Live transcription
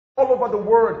all over the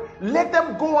world. Let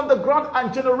them go on the ground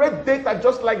and generate data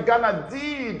just like Ghana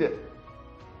did.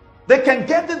 They can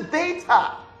get the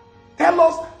data. Tell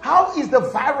us, how is the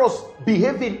virus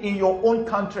behaving in your own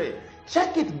country?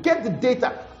 Check it, get the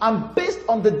data, and based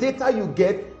on the data you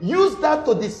get, use that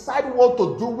to decide what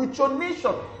to do with your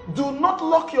nation. Do not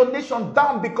lock your nation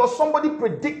down because somebody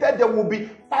predicted there will be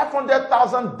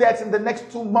 500,000 deaths in the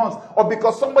next 2 months, or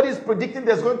because somebody is predicting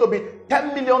there's going to be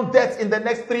 10 million deaths in the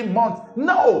next 3 months.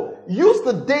 No, use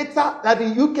the data that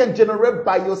you can generate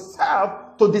by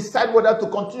yourself to decide whether to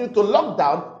continue to lock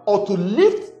down or to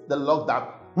lift the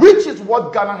lockdown, which is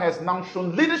what Ghana has now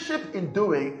shown leadership in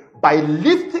doing by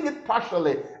lifting it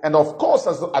partially. And of course,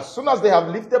 as soon as they have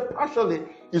lifted partially,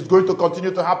 it's going to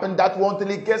continue to happen that way until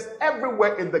it gets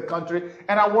everywhere in the country.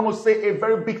 And I want to say a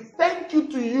very big thank you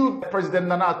to you, President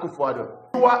Nana Akufo-Addo.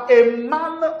 You are a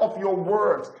man of your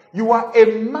words. You are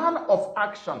a man of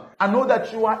action. I know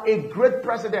that you are a great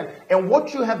president. And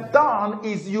what you have done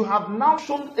is you have now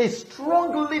shown a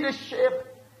strong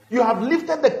leadership. You have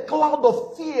lifted the cloud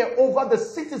of fear over the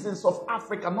citizens of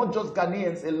Africa, not just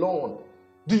Ghanaians alone.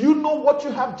 Do you know what you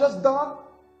have just done?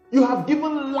 You have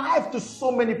given life to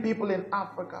so many people in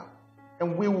Africa.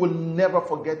 And we will never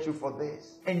forget you for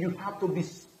this. And you have to be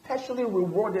specially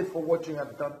rewarded for what you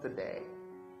have done today.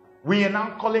 We are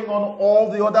now calling on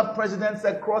all the other presidents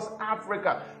across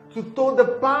Africa to toe the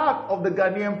path of the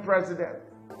Ghanaian president.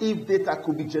 If data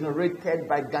could be generated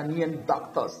by Ghanaian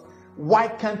doctors, why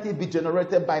can't it be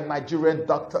generated by Nigerian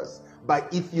doctors, by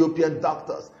Ethiopian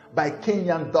doctors, by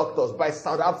Kenyan doctors, by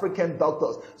South African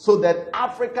doctors, so that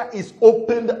Africa is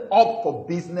opened up for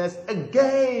business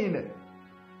again?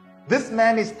 This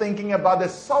man is thinking about the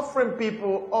suffering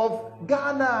people of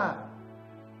Ghana.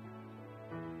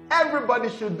 Everybody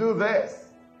should do this.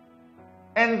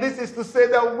 And this is to say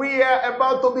that we are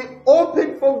about to be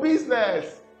open for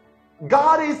business.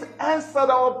 God has answered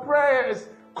our prayers.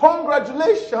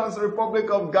 Congratulations, Republic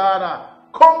of Ghana.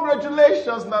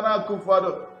 Congratulations, Nana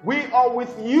Akufo-Addo. We are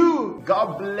with you.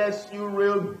 God bless you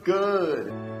real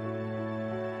good.